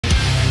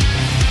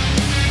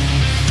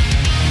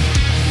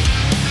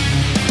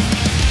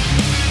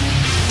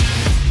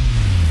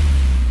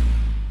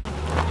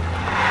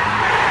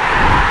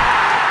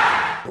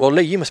Well,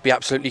 Lee, you must be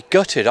absolutely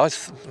gutted.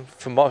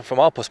 From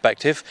our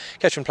perspective,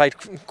 Kettering played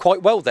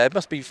quite well there.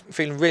 Must be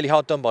feeling really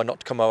hard done by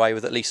not to come away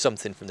with at least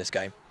something from this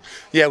game.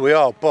 Yeah, we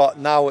are, but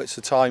now it's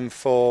a time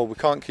for, we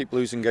can't keep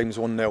losing games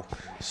 1-0.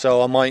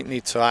 So I might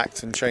need to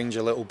act and change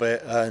a little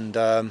bit, and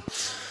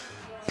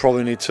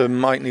probably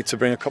might need to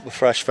bring a couple of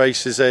fresh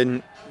faces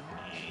in.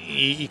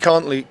 You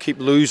can't keep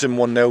losing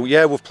 1-0.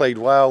 Yeah, we've played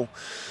well.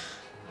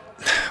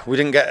 We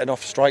didn't get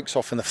enough strikes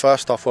off in the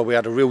first half where we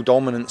had a real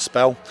dominant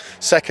spell.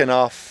 Second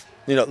half,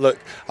 you know, look,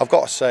 I've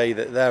got to say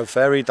that they're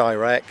very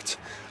direct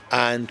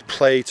and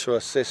play to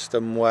a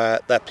system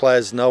where their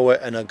players know it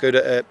and are good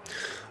at it,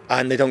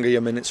 and they don't give you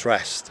a minute's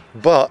rest.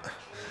 But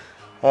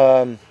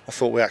I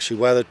thought we actually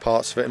weathered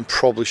parts of it and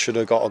probably should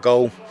have got a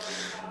goal.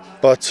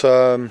 But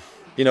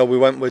you know, we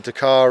went with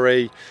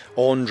Dakari,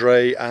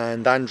 Andre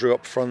and Andrew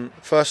up front.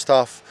 First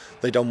half,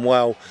 they done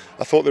well.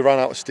 I thought they ran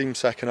out of steam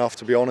second half,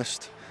 to be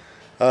honest.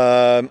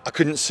 I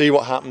couldn't see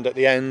what happened at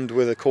the end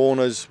with the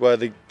corners where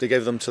they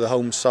gave them to the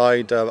home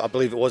side. I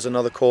believe it was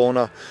another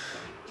corner.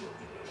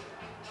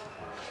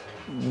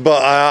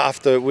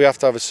 But we have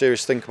to have a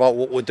serious think about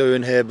what we're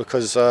doing here,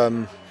 because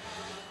you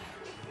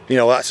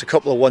know, that's a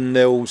couple of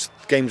 1-0s.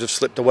 Games have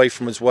slipped away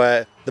from us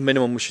where the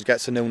minimum we should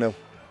get to 0-0.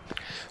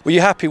 Were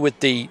you happy with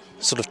the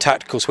sort of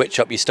tactical switch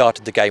up you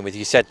started the game with?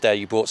 You said there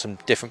you brought some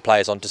different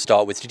players on to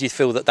start with. Did you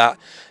feel that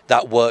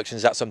worked, and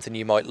is that something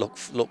you might look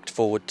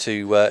forward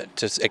to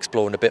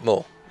exploring a bit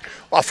more?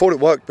 Well, I thought it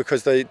worked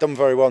because they done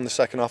very well in the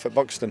second half at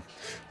Buxton,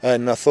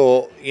 and I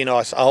thought, you know,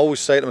 I always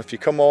say to them, if you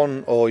come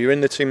on or you're in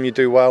the team and you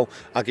do well,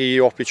 I'll give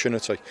you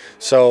opportunity.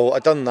 So I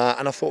done that,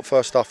 and I thought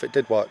first half it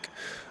did work.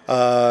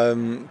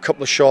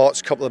 Couple of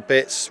shots, couple of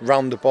bits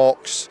round the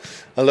box,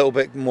 a little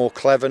bit more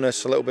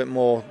cleverness, a little bit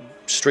more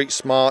street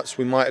smarts,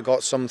 we might have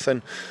got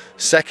something.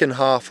 Second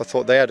half, I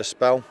thought they had a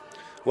spell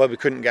where we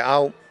couldn't get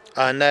out,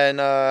 and then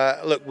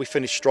look, we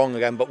finished strong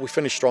again, but we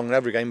finished strong in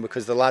every game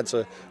because the lads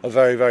are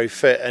very, very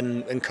fit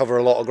and cover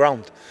a lot of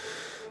ground.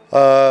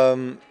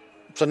 So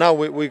now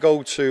we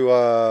go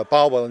to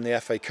Barwell in the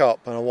FA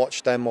Cup, and I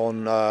watched them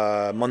on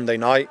Monday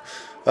night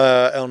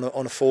on a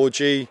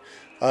 4G.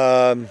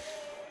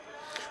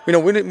 You know,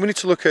 we need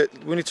to look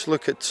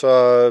at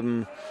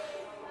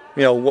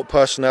you know, what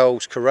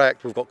personnel's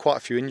correct. We've got quite a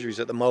few injuries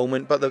at the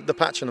moment, but they're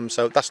patching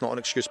themselves. That's not an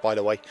excuse, by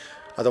the way.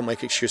 I don't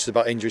make excuses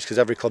about injuries because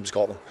every club's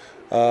got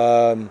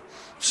them.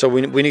 So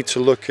we need to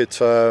look at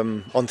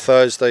on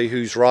Thursday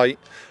who's right,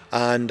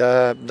 and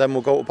then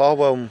we'll go to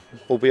Barwell and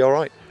we'll be all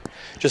right.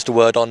 Just a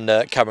word on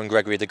Cameron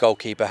Gregory, the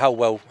goalkeeper.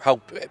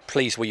 How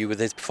pleased were you with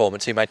his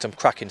performance? He made some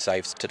cracking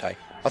saves today.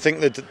 I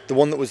think that the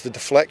one that was the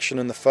deflection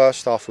in the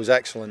first half was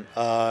excellent.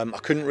 I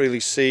couldn't really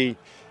see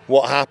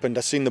what happened.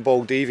 I seen the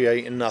ball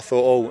deviate, and I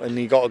thought, oh, and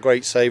he got a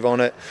great save on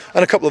it,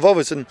 and a couple of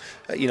others. And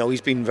you know,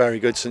 he's been very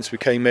good since we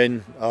came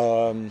in.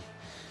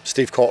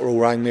 Steve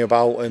Cotterill rang me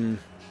about him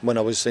when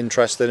I was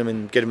interested in him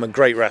and gave him a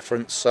great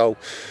reference. So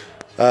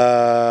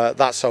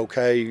that's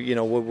okay. You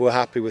know, we're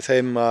happy with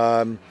him.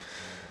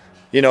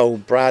 You know,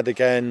 Brad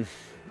again.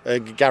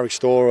 Gary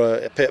Storer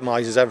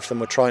epitomises everything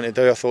we're trying to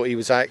do. I thought he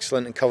was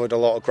excellent and covered a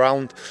lot of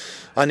ground.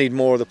 I need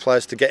more of the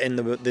players to get in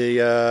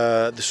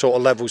the sort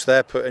of levels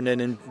they're putting in,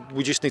 and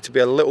we just need to be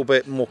a little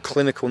bit more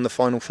clinical in the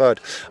final third.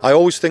 I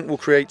always think we'll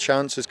create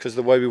chances because of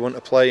the way we want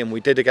to play, and we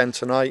did again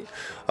tonight.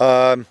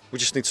 We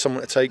just need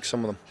someone to take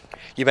some of them.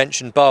 You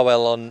mentioned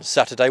Barwell on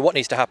Saturday. What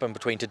needs to happen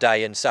between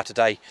today and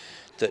Saturday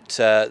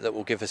that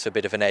will give us a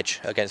bit of an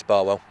edge against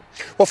Barwell?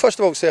 Well, first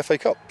of all, it's the FA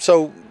Cup,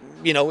 so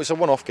you know, it's a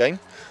one-off game.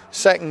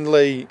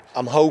 Secondly,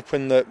 I'm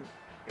hoping that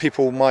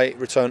people might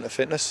return to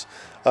fitness,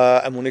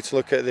 and we'll need to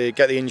look at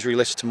get the injury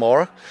list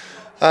tomorrow.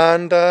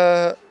 And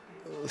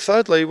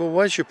thirdly, well,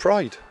 where's your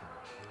pride?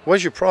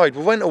 Where's your pride?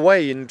 We went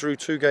away and drew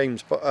 2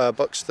 games,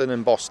 Buxton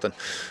and Boston.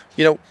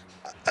 You know,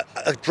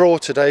 a draw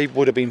today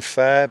would have been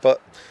fair,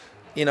 but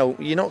you know,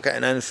 you're not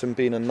getting anything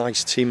being a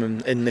nice team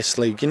in this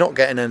league. You're not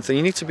getting anything.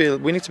 We need to be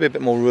a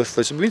bit more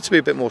ruthless. We need to be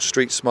a bit more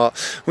street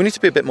smart. We need to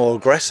be a bit more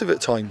aggressive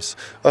at times.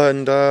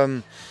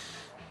 And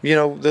you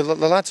know, the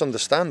lads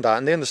understand that,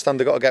 and they understand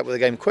they've got to get with the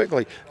game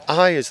quickly.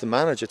 I, as the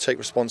manager, take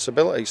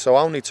responsibility. So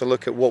I'll need to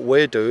look at what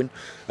we're doing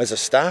as a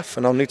staff,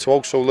 and I'll need to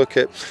also look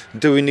at,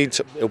 do we need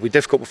to, it'll be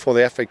difficult before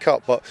the FA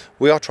Cup, but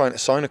we are trying to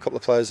sign a couple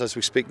of players as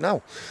we speak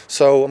now.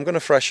 So I'm going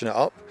to freshen it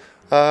up.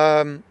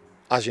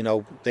 As you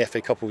know, the FA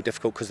Cup will be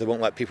difficult because they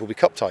won't let people be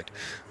cup tied.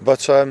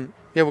 But yeah,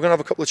 we're going to have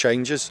a couple of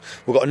changes.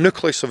 We've got a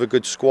nucleus of a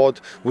good squad.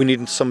 We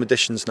need some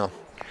additions now.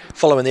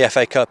 Following the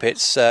FA Cup,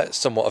 it's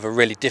somewhat of a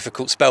really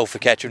difficult spell for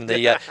Kettering,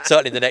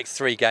 certainly the next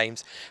 3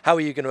 games. How are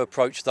you going to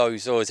approach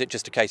those, or is it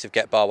just a case of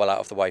get Barwell out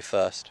of the way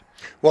first?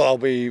 Well,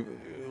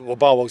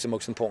 Barwell's the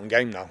most important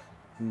game now.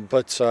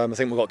 But I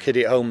think we've got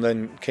Kiddie at home,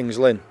 then Kings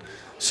Lynn.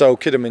 So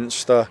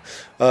Kidderminster,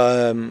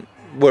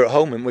 we're at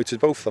home, and we to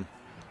both of them.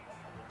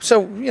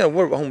 So, you know,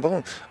 we're at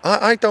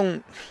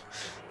home.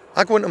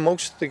 I go into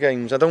most of the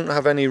games, I don't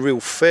have any real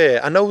fear.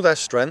 I know their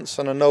strengths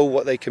and I know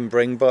what they can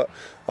bring, but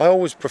I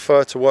always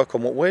prefer to work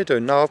on what we're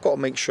doing. Now, I've got to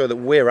make sure that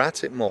we're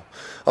at it more.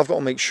 I've got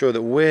to make sure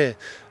that we're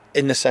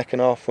in the second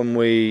half when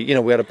we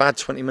had a bad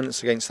 20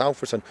 minutes against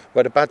Alfreton. We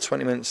had a bad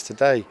 20 minutes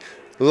today.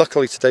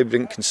 Luckily today we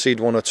didn't concede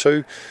 1 or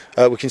 2.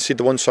 We conceded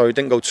the 1, sorry,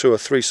 didn't go 2 or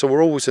 3. So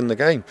we're always in the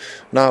game.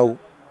 Now,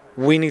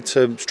 we need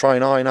to try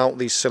and iron out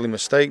these silly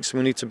mistakes.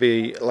 We need to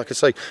be, like I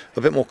say,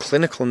 a bit more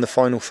clinical in the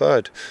final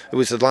third. It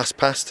was the last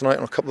pass tonight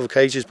on a couple of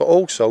occasions, but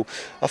also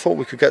I thought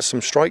we could get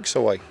some strikes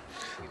away.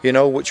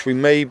 Which we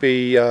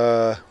maybe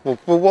we'll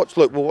watch.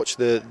 Look, we'll watch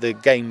the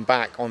game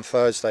back on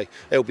Thursday.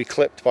 It'll be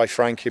clipped by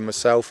Frankie and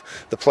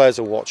myself. The players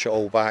will watch it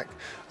all back,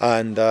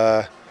 and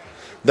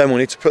then we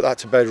need to put that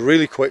to bed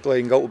really quickly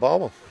and go to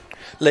Barwell.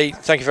 Lee,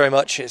 thank you very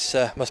much. It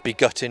must be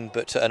gutting,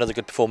 but another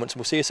good performance, and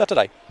we'll see you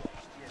Saturday.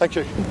 Thank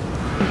you.